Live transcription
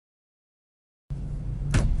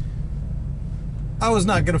I was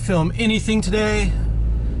not going to film anything today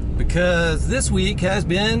because this week has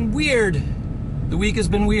been weird. The week has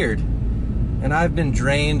been weird. And I've been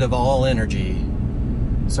drained of all energy.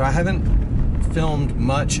 So I haven't filmed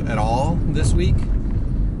much at all this week.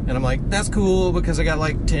 And I'm like, that's cool because I got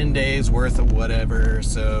like 10 days worth of whatever.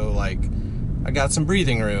 So like, I got some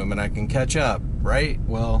breathing room and I can catch up, right?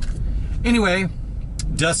 Well, anyway,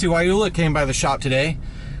 Dusty Yauilla came by the shop today.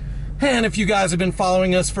 And if you guys have been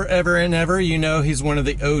following us forever and ever, you know he's one of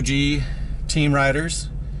the OG team riders.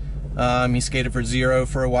 He skated for Zero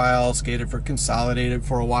for a while, skated for Consolidated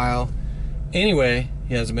for a while. Anyway,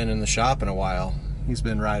 he hasn't been in the shop in a while. He's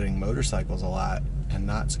been riding motorcycles a lot and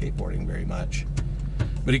not skateboarding very much.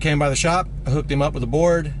 But he came by the shop, I hooked him up with a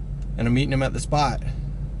board, and I'm meeting him at the spot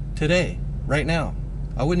today, right now.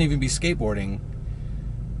 I wouldn't even be skateboarding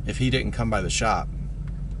if he didn't come by the shop.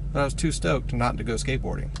 But I was too stoked not to go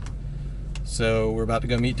skateboarding. So we're about to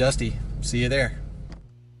go meet Dusty. See you there.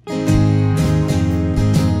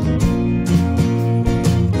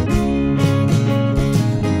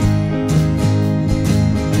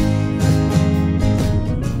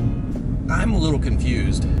 I'm a little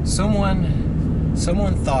confused. Someone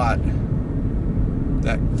thought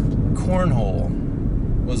that cornhole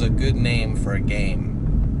was a good name for a game.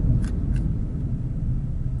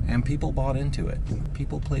 And people bought into it.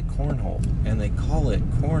 People play cornhole, and they call it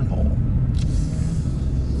cornhole.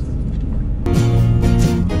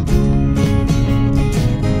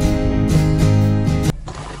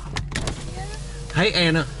 Hey,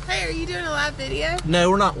 Anna. Hey, are you doing a live video? No,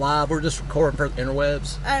 we're not live. We're just recording for the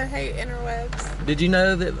interwebs. Oh, hey, interwebs. Did you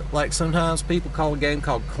know that, like, sometimes people call a game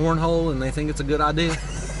called cornhole and they think it's a good idea?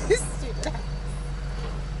 Stupid.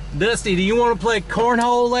 Dusty, do you want to play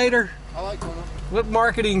cornhole later? I like cornhole. What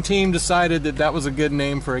marketing team decided that that was a good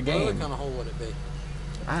name for a game? What kind of hole would it be?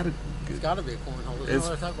 It's got to be a cornhole. There's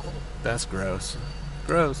no other type of hole. That's gross.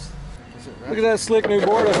 Gross. Look at that slick new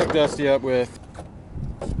board I hooked Dusty up with.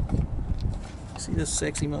 See this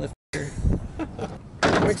sexy motherfucker? I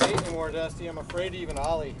can't skate anymore, Dusty. I'm afraid to even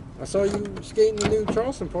ollie. I saw you skating the new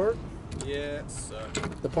Charleston Park. Yeah, it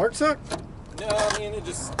sucked. The park sucked? No, I mean,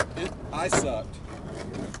 I sucked.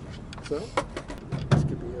 So? This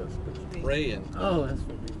could be us. Praying. Oh, that's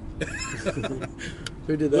what we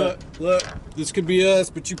Who did that? Look, this could be us,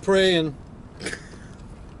 but you praying.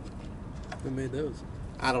 Who made those?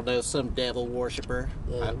 I don't know, some devil worshiper.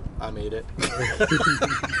 Yeah. I made it.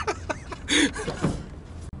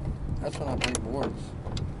 That's when I play boards.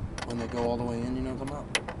 When they go all the way in, you know what I'm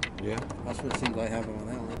talking about? Yeah. That's what it seems like happened with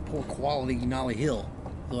that one. Poor quality Nolly Hill.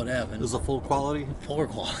 That's what happened. Is it full quality? Poor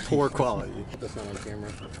quality. Poor quality. That's not on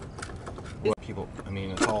camera. Well, people, I mean,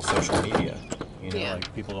 it's all social media. You know, Yeah.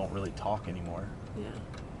 like, people don't really talk anymore. Yeah.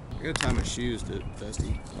 I gotta tie my shoes,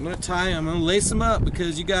 Dusty. I'm gonna lace them up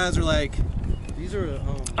because you guys are like, these are,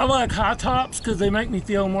 I like high tops because they make me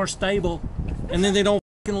feel more stable. and then they don't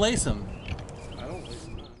fucking lace them. I don't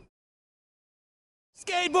listen to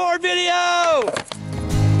Skateboard video!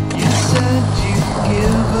 You said you'd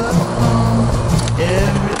give up on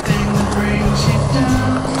everything that brings you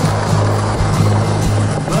down,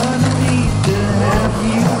 but I need to have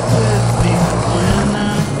you with me when I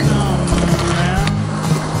come around.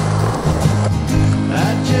 I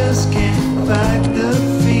just can't fight the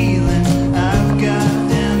feeling I've got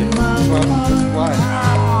in my heart. Why?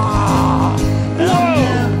 I'm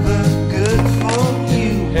never good for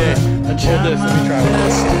you, Hey, but I hold try this, let me my try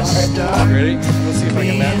best to start. Ready? Let's see if I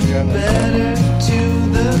can match you on this. Better to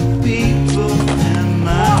the people in my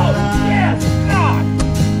life.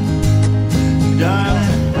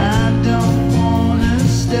 Darling, I don't wanna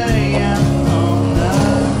stay out on the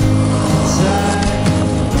side.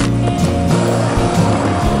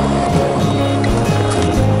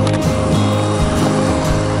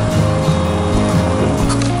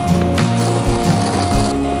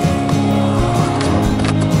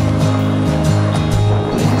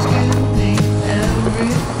 Please give me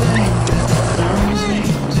everything that turns me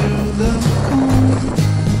to the core.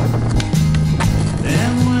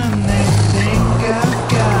 And when they think I've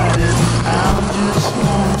got it, I'll just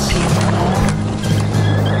want some more.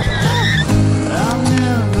 I'll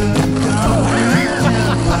never come remember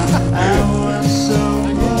I was so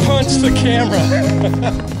Punch the camera.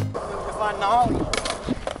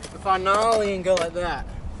 If I nollie and go like that.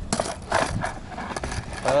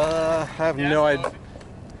 I have no idea.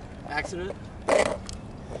 Accident?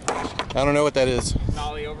 I don't know what that is.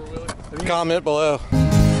 Nollie over wheeler? Comment below.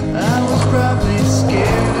 I was probably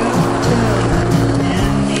scared of telling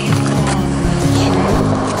anyone the truth,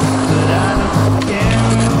 but I don't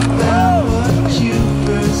care about what you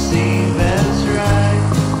perceive as right.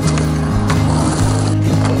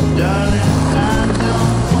 Darling, I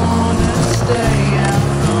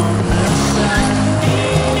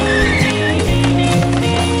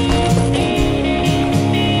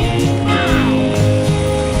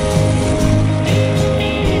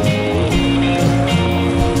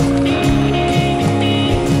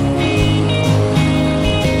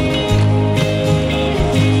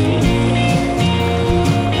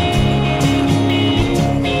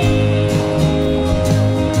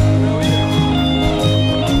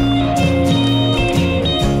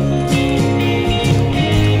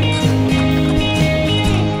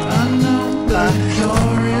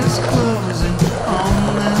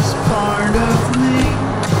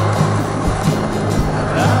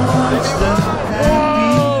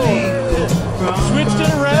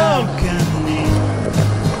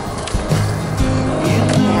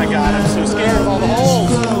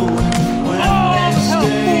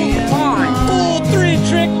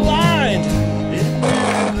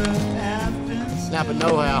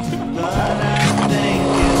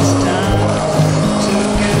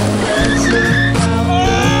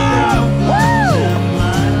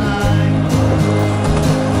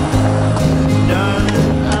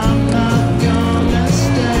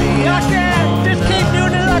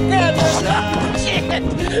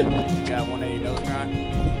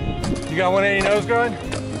nose grind?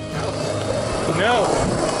 No.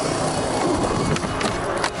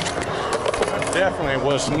 That definitely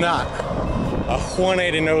was not a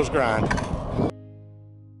 180 nose grind.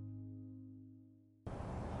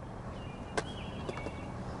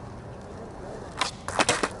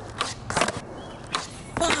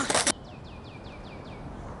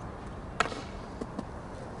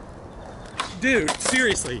 Dude,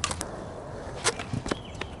 seriously.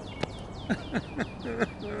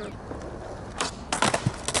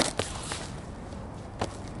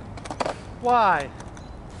 Why?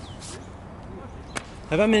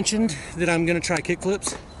 Have I mentioned that I'm gonna try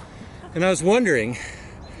kickflips? And I was wondering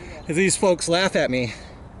if these folks laugh at me,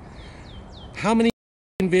 how many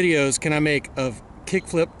videos can I make of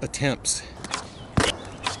kickflip attempts?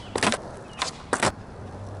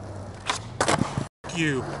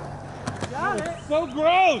 You. Got it. So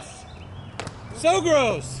gross! So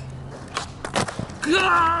gross!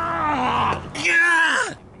 Gah!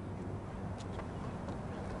 Gah!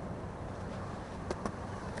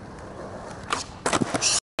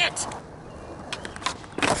 Shit!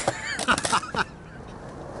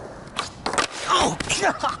 Oh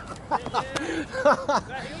God!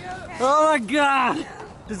 Oh my God!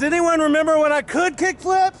 Does anyone remember when I could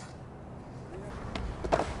kickflip?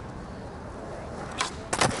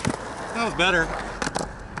 That was better.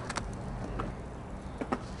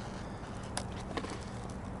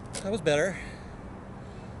 That was better.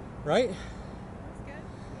 Right? That's good.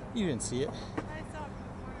 You didn't see it. I saw it from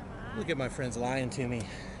the corner of my eye. Look at my friends lying to me.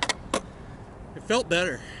 It felt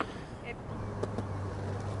better.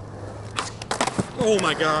 Oh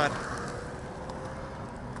my God.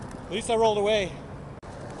 At least I rolled away.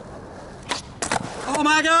 Oh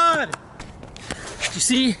my God! Did you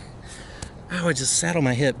see? Oh, I just sat on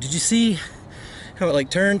my hip. Did you see how it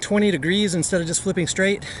like turned 20 degrees instead of just flipping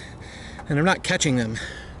straight? And I'm not catching them.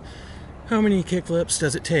 How many kickflips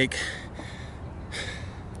does it take?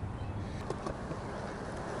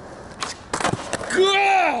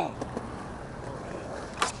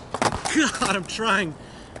 God, I'm trying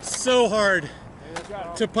so hard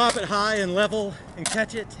to pop it high and level and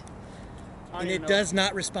catch it, and it does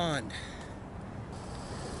not respond.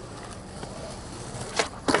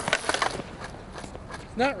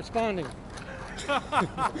 It's not responding.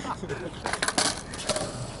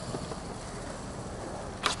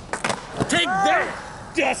 Take that,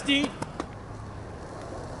 Dusty!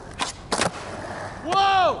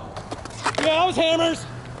 Whoa! Yeah, those hammers!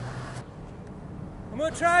 I'm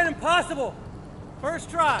gonna try an impossible. First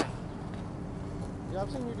try. Yeah,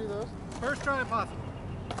 I've seen you do those. First try impossible.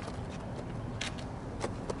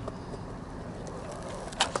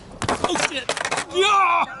 Oh shit!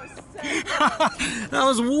 Yeah! That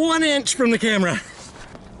was 1 inch from the camera.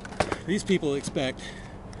 These people expect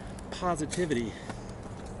positivity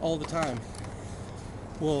all the time.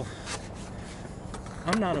 Well,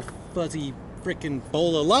 I'm not a fuzzy frickin'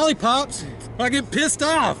 bowl of lollipops. I get pissed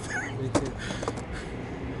off.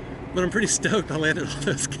 But I'm pretty stoked I landed all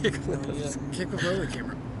those kickflips. Kickflip over the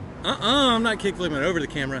camera. I'm not kickflipping over the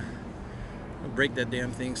camera. I'll break that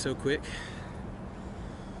damn thing so quick.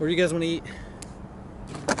 What do you guys want to eat?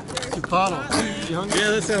 Chipotle. You hungry?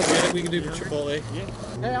 Yeah, that sounds good. We can do Chipotle.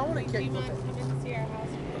 Hey, I want to Do you mind kickflip. coming to see our house?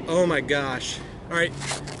 Oh my gosh. All right,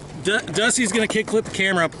 Dusty's gonna kickflip the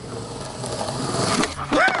camera up.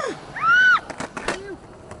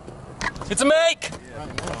 It's a make!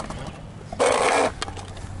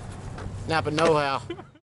 Napa know-how.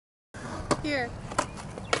 Here.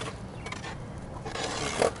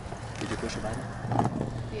 Did you push it button?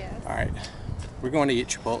 Yes. All right, we're going to eat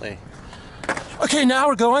Chipotle. Okay, now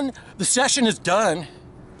we're going. The session is done.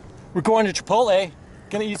 We're going to Chipotle.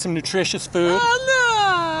 Gonna eat some nutritious food.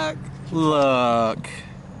 Oh, look.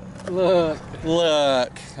 Look.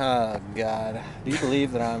 Look. Oh, God. Do you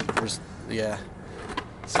believe that I'm first? Yeah.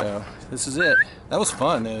 So, this is it. That was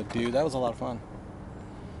fun, dude. That was a lot of fun.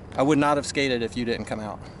 I would not have skated if you didn't come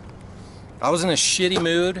out. I was in a shitty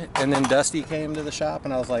mood, and then Dusty came to the shop,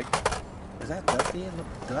 and I was like, is that Dusty?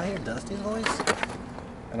 Did I hear Dusty's voice?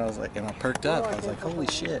 And I was like, and I perked up. I was like, holy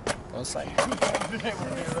shit. I was like,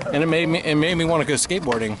 and it made me want to go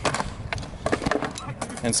skateboarding.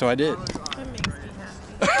 And so I did. That makes me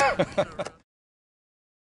happy.